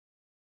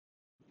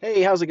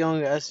Hey, how's it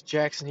going, guys?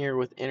 Jackson here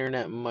with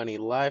Internet Money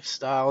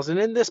Lifestyles, and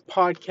in this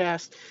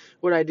podcast,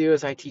 what I do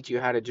is I teach you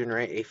how to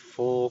generate a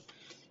full-time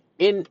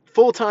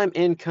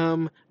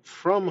income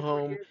from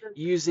home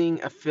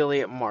using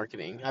affiliate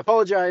marketing. I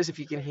apologize if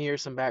you can hear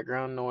some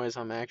background noise.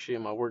 I'm actually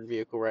in my work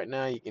vehicle right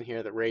now. You can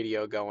hear the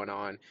radio going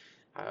on,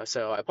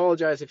 so I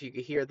apologize if you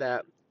could hear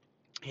that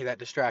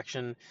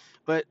distraction.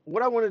 But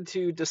what I wanted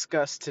to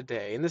discuss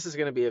today, and this is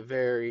going to be a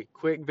very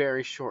quick,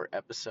 very short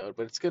episode,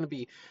 but it's going to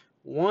be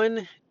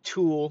one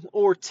tool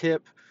or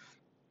tip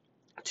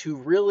to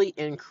really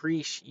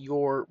increase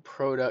your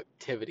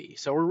productivity.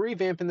 So we're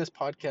revamping this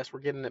podcast, we're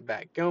getting it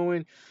back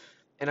going,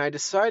 and I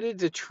decided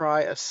to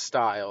try a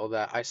style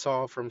that I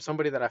saw from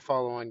somebody that I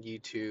follow on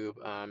YouTube.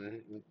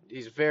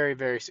 He's very,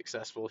 very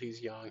successful. He's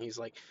young. He's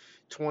like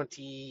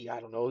 20,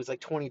 I don't know, he's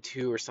like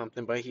 22 or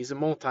something, but he's a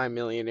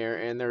multi-millionaire.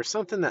 And there was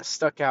something that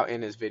stuck out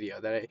in his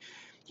video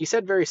he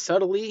said very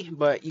subtly,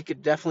 but you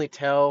could definitely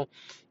tell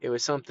it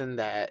was something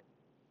that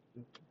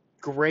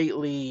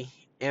greatly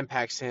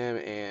impacts him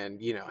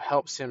and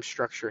helps him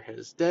structure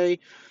his day.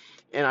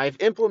 And I've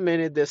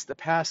implemented this the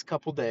past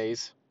couple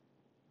days,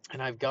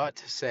 and I've got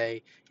to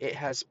say it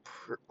has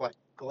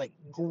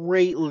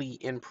greatly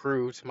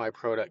improved my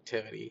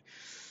productivity.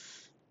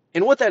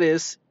 And what that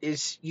is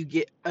you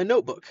get a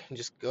notebook and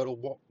just go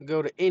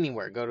to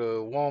anywhere, go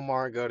to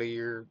Walmart, go to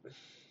your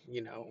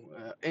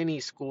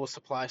any school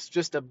supplies.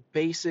 Just a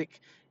basic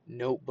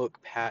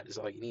notebook pad is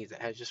all you need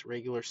that has just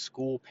regular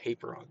school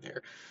paper on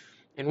there.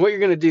 And what you're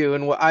going to do,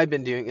 and what I've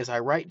been doing, is I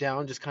write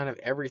down just kind of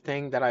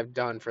everything that I've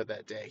done for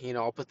that day.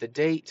 I'll put the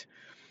date,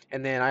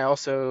 and then I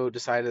also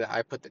decided that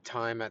I put the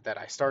time that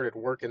I started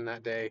working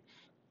that day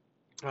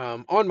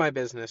on my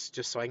business,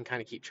 just so I can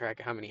kind of keep track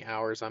of how many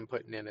hours I'm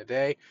putting in a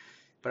day.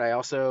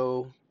 But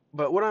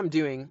but what I'm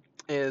doing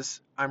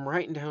is I'm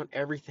writing down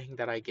everything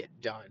that I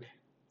get done.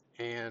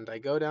 And I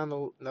go down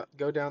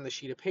the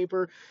sheet of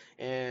paper,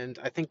 and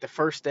I think the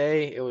first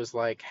day it was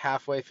like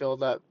halfway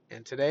filled up,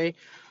 and today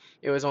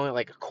it was only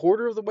like a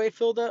quarter of the way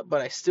filled up,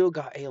 but I still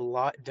got a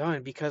lot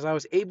done because I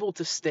was able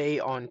to stay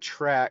on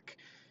track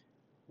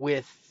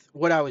with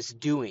what I was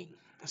doing.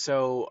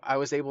 So I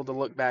was able to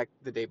look back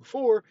the day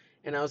before,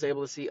 and I was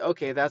able to see,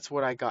 okay, that's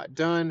what I got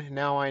done.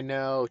 Now I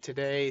know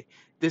today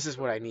this is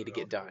what I need to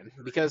get done.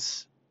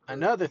 Because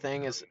another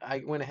thing is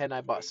I went ahead and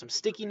I bought some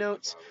sticky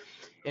notes,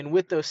 and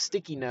with those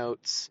sticky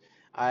notes,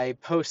 I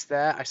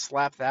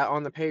slap that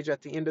on the page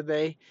at the end of the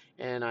day,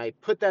 and I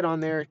put that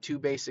on there to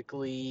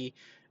basically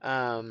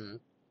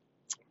um,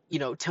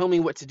 tell me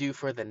what to do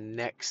for the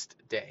next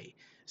day.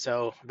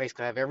 So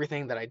basically, I have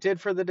everything that I did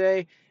for the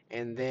day,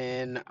 and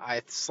then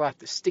I slap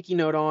the sticky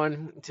note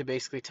on to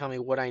basically tell me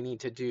what I need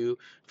to do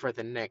for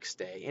the next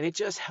day. And it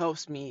just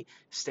helps me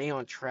stay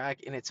on track,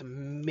 and it's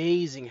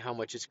amazing how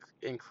much it's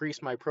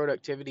increased my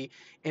productivity.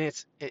 And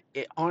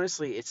it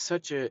honestly, it's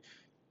such a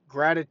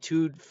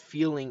gratitude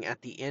feeling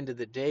at the end of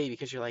the day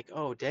because you're like,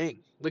 oh, dang,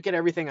 look at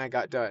everything I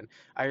got done.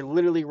 I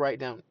literally write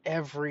down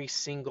every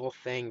single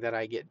thing that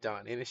I get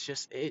done. And it's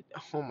just,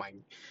 oh my,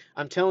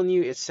 I'm telling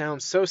you, it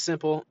sounds so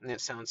simple and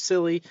it sounds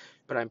silly,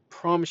 but I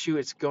promise you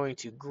it's going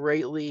to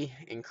greatly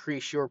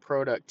increase your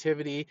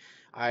productivity.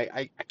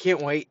 I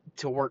can't wait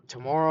to work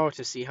tomorrow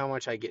to see how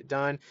much I get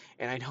done,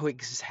 and I know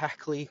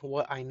exactly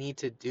what I need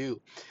to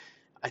do.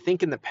 I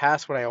think in the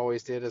past, what I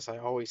always did is I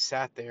always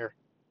sat there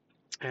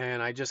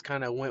and I just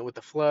kind of went with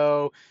the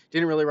flow.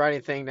 Didn't really write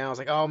anything down. I was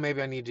like, oh,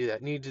 maybe I need to do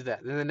that. Need to do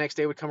that. Then the next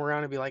day would come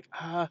around and be like,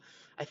 I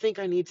think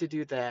I need to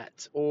do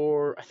that,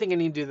 or I think I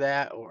need to do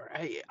that, or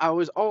I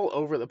was all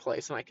over the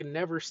place and I could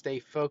never stay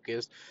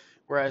focused.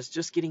 Whereas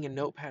just getting a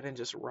notepad and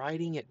just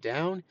writing it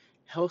down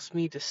helps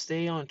me to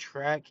stay on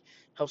track,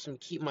 helps me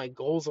keep my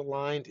goals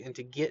aligned, and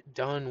to get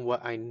done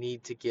what I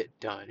need to get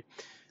done.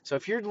 So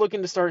if you're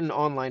looking to start an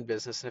online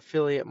business, an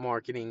affiliate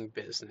marketing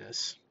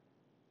business,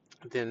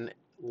 then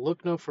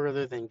look no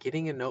further than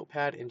getting a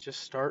notepad and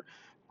just start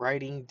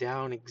writing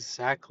down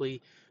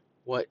exactly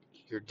what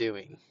you're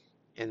doing.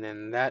 And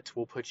then that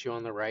will put you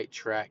on the right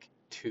track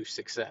to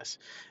success.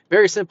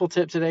 Very simple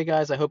tip today,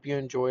 guys. I hope you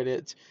enjoyed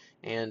it.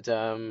 And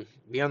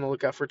be on the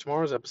lookout for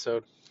tomorrow's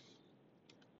episode.